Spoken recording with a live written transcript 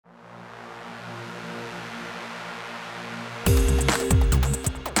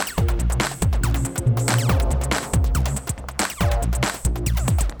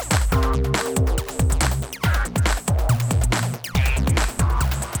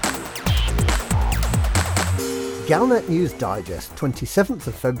Galnet News Digest, 27th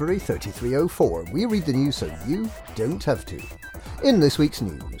of February 3304. We read the news so you don't have to. In this week's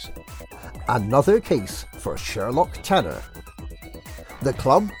news, another case for Sherlock Tanner. The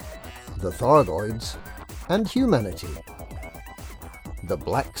Club, the Thargoids, and humanity. The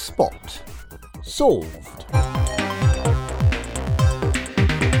Black Spot. Solved.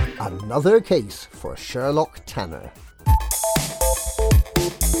 Another case for Sherlock Tanner.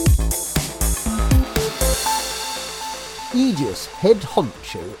 Aegis head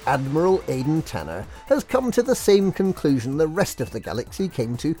honcho Admiral Aidan Tanner has come to the same conclusion the rest of the galaxy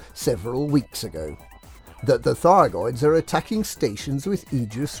came to several weeks ago, that the Thargoids are attacking stations with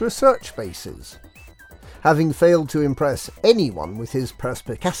Aegis research bases. Having failed to impress anyone with his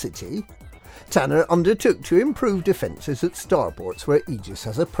perspicacity, Tanner undertook to improve defences at starports where Aegis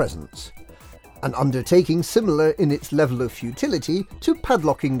has a presence, an undertaking similar in its level of futility to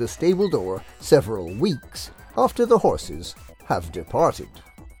padlocking the stable door several weeks after the horses have departed.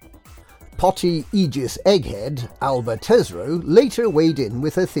 Potty Aegis egghead Alba Tesro later weighed in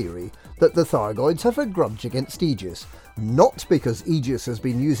with a theory that the Thargoids have a grudge against Aegis, not because Aegis has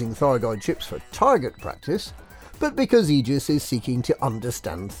been using Thargoid ships for target practice, but because Aegis is seeking to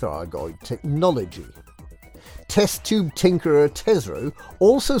understand Thargoid technology. Test tube tinkerer Tesro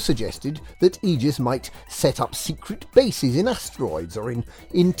also suggested that Aegis might set up secret bases in asteroids or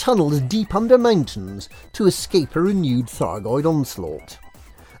in tunnels deep under mountains to escape a renewed Thargoid onslaught,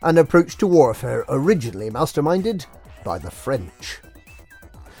 an approach to warfare originally masterminded by the French.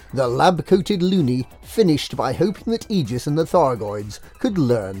 The lab-coated loony finished by hoping that Aegis and the Thargoids could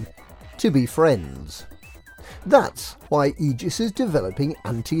learn to be friends. That's why Aegis is developing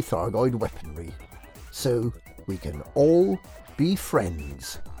anti-Thargoid weaponry, so we can all be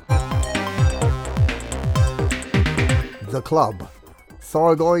friends. The Club,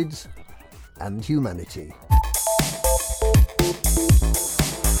 Thargoids, and humanity.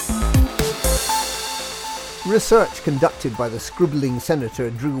 Research conducted by the scribbling Senator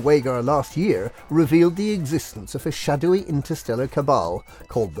Drew Wagar last year revealed the existence of a shadowy interstellar cabal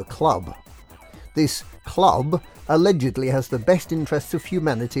called the Club. This club allegedly has the best interests of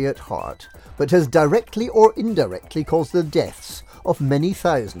humanity at heart, but has directly or indirectly caused the deaths of many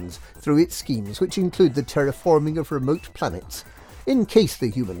thousands through its schemes, which include the terraforming of remote planets, in case the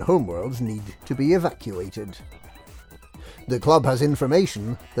human homeworlds need to be evacuated. The Club has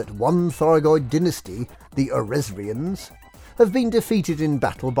information that one Thargoid dynasty, the Oresrians, have been defeated in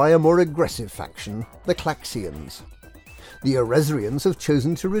battle by a more aggressive faction, the Klaxians. The Oresrians have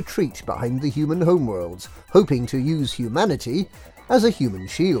chosen to retreat behind the human homeworlds, hoping to use humanity as a human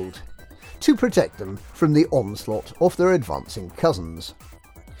shield, to protect them from the onslaught of their advancing cousins.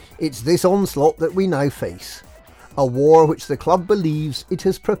 It's this onslaught that we now face, a war which the Club believes it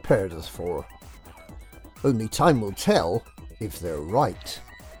has prepared us for. Only time will tell if they're right.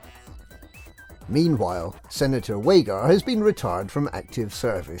 Meanwhile, Senator Wagar has been retired from active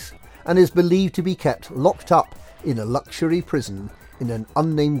service and is believed to be kept locked up in a luxury prison in an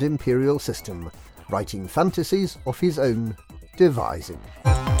unnamed imperial system, writing fantasies of his own devising.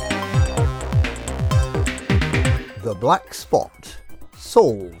 The Black Spot.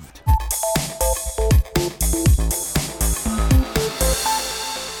 Solved.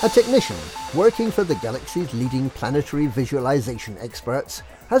 A technician working for the galaxy's leading planetary visualization experts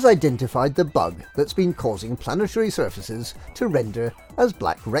has identified the bug that's been causing planetary surfaces to render as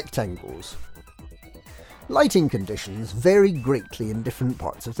black rectangles. Lighting conditions vary greatly in different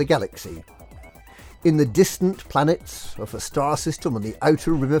parts of the galaxy. In the distant planets of a star system on the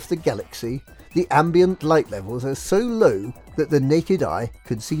outer rim of the galaxy, the ambient light levels are so low that the naked eye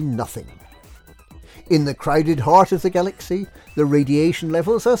could see nothing. In the crowded heart of the galaxy, the radiation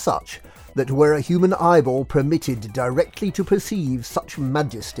levels are such that were a human eyeball permitted directly to perceive such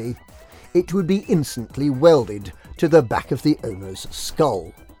majesty, it would be instantly welded to the back of the owner's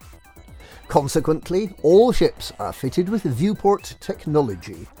skull. Consequently, all ships are fitted with viewport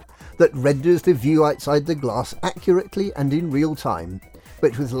technology that renders the view outside the glass accurately and in real time,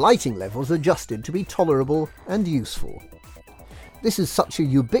 but with lighting levels adjusted to be tolerable and useful. This is such a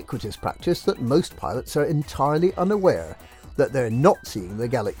ubiquitous practice that most pilots are entirely unaware that they're not seeing the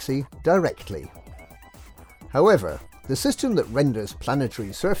galaxy directly. However, the system that renders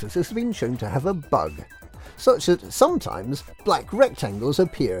planetary surfaces has been shown to have a bug, such that sometimes black rectangles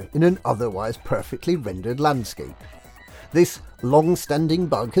appear in an otherwise perfectly rendered landscape. This long-standing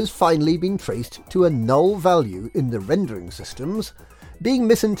bug has finally been traced to a null value in the rendering systems, being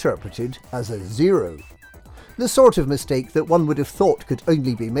misinterpreted as a 0. The sort of mistake that one would have thought could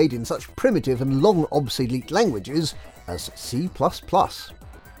only be made in such primitive and long obsolete languages as C++.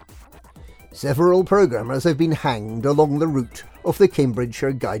 Several programmers have been hanged along the route of the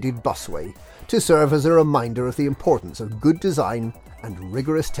Cambridgeshire Guided Busway to serve as a reminder of the importance of good design and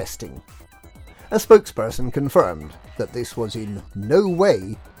rigorous testing. A spokesperson confirmed that this was in no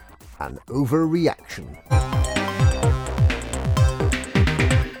way an overreaction.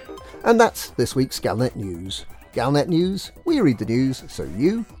 And that's this week's Galnet News. Galnet News, we read the news so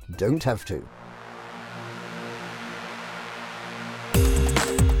you don't have to.